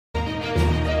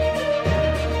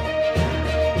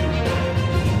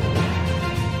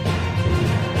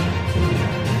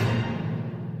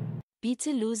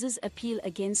Biti loses appeal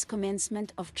against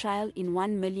commencement of trial in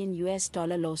 $1 million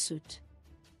lawsuit.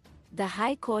 The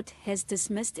High Court has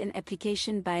dismissed an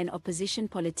application by an opposition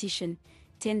politician,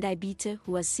 Tendai Biti,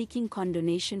 who was seeking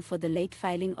condonation for the late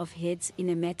filing of heads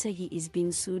in a matter he is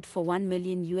being sued for $1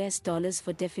 million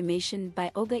for defamation by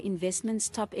Augur Investments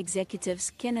top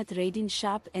executives Kenneth Radin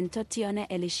Sharp and Tatiana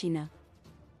Elishina.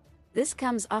 This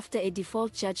comes after a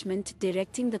default judgment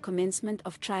directing the commencement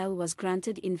of trial was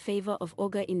granted in favor of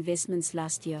Augur Investments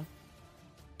last year.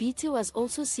 Biti was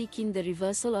also seeking the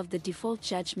reversal of the default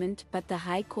judgment, but the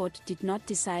High Court did not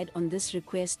decide on this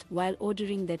request while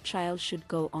ordering that trial should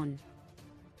go on.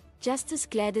 Justice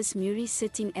Gladys Murray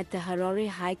sitting at the Harare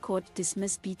High Court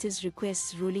dismissed Biti's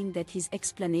requests, ruling that his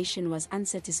explanation was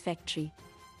unsatisfactory.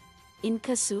 In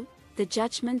Kasu, the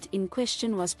judgment in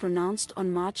question was pronounced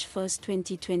on March 1,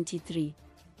 2023.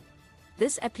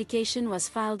 This application was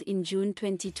filed in June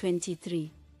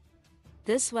 2023.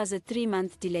 This was a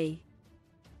 3-month delay.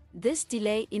 This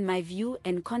delay, in my view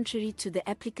and contrary to the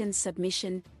applicant's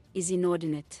submission, is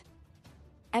inordinate.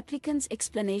 Applicant's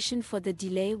explanation for the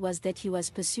delay was that he was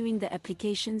pursuing the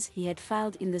applications he had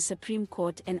filed in the Supreme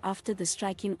Court and after the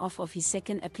striking off of his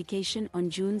second application on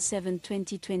June 7,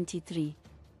 2023.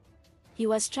 He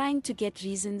was trying to get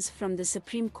reasons from the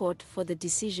Supreme Court for the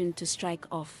decision to strike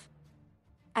off.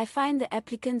 I find the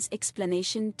applicant's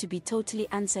explanation to be totally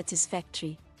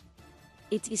unsatisfactory.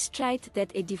 It is trite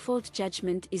that a default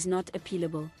judgment is not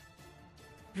appealable,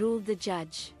 ruled the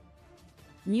judge.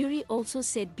 Murray also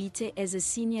said Biti, as a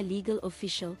senior legal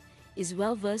official, is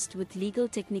well versed with legal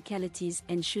technicalities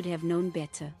and should have known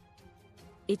better.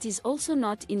 It is also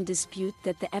not in dispute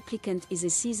that the applicant is a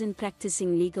seasoned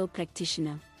practicing legal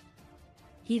practitioner.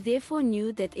 He therefore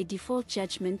knew that a default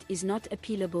judgment is not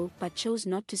appealable but chose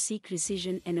not to seek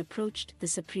rescission and approached the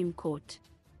Supreme Court.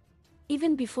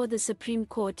 Even before the Supreme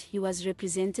Court, he was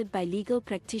represented by legal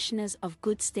practitioners of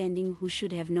good standing who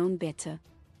should have known better,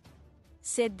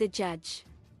 said the judge.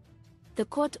 The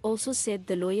court also said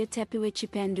the lawyer Tapiwe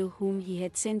Chipandu, whom he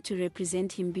had sent to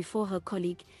represent him before her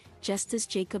colleague, Justice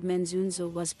Jacob Manzunzo,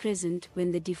 was present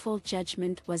when the default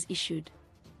judgment was issued.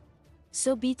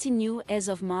 So Biti knew as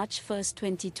of March 1,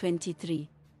 2023.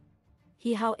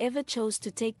 He, however, chose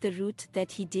to take the route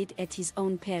that he did at his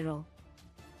own peril.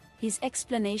 His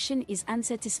explanation is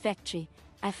unsatisfactory.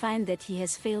 I find that he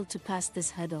has failed to pass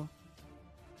this hurdle.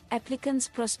 Applicants'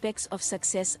 prospects of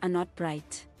success are not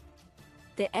bright.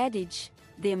 The adage,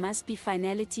 "there must be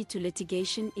finality to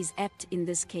litigation," is apt in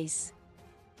this case.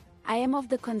 I am of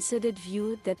the considered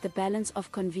view that the balance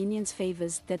of convenience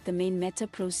favors that the main matter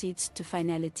proceeds to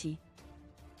finality.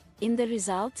 In the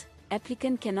result,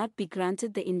 applicant cannot be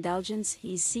granted the indulgence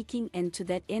he is seeking, and to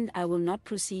that end I will not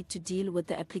proceed to deal with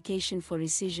the application for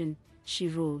rescission, she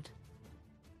ruled.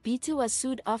 Biti was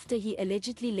sued after he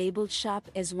allegedly labeled Sharp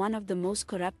as one of the most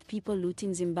corrupt people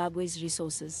looting Zimbabwe's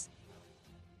resources.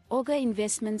 Augur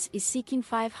Investments is seeking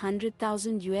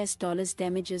 $500,000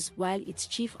 damages, while its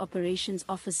chief operations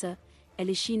officer,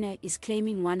 Elishina, is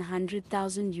claiming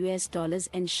 $100,000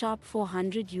 and Sharp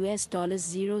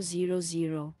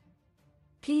 $400,000.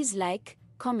 Please like,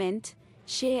 comment,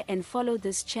 share and follow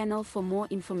this channel for more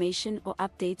information or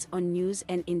updates on news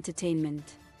and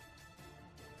entertainment.